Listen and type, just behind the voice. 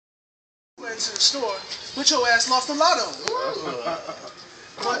went into the store, but your ass lost a lotto.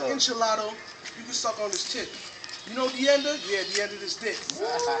 But enchilado, you can suck on this tip. You know Deenda? Yeah, Deenda this dick.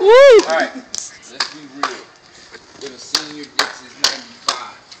 Woo! Alright, let's be real. With a senior dick since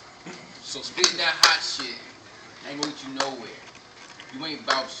 95. So spitting that hot shit ain't gonna get you nowhere. You ain't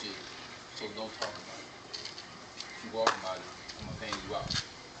about shit, so don't talk about it. If you walk about it, I'm gonna bang you out.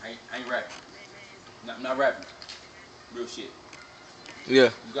 I ain't rapping. I'm not rapping. Real shit.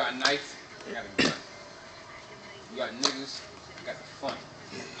 Yeah. You got a knife, I got a gun. You got niggas, I got the fun.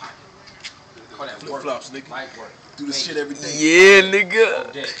 Pocket. Call that work. Flip-flops, nigga. Light work. Do this shit every day. Yeah, nigga.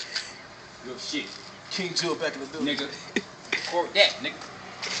 All day. Real shit. King Jill back in the building. Nigga. Record that, nigga.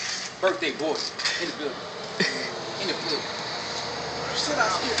 Birthday boys. In the building. In the building. You said I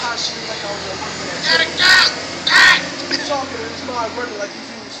spit hot shit like I was a man. Gotta go! You talking to this mind running like you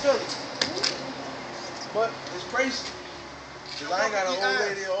was Philly. But it's crazy. Cause I ain't got an old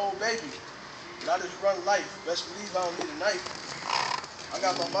lady or old baby. But I just run life. Best believe I don't need a knife. I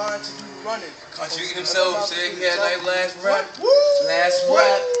got my mind to do running. Contradicting himself, saying he had like last rap. Woo! Last What?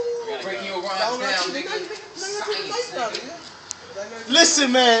 rap. Breaking your rhymes down, nigga.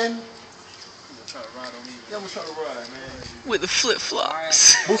 Listen, man. I'm trying to ride on me. Yeah, I'm trying to ride, man. With the flip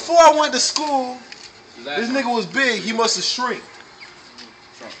flops. Before I went to school, this nigga was big. He must have shrunk.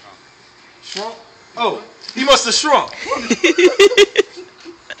 Shrunk? Oh, he must have shrunk.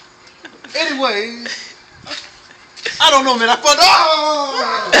 Anyways, I don't know, man. I fucked. Oh!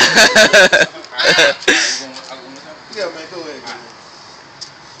 Yeah, man. Go ahead.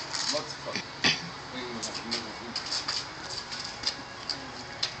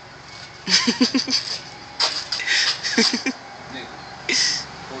 Nigga,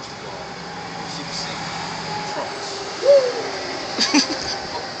 first of all, she was saying trunks.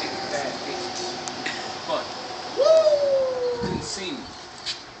 Nigga, bad bitches. Fun. Couldn't see me.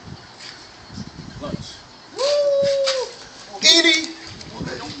 Lunch. Eeny,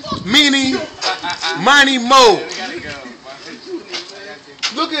 meeny, miny, mo.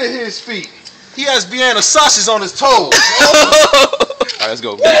 Look at his feet. He has Vienna sausages on his toes. Alright, let's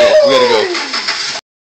go. We gotta go.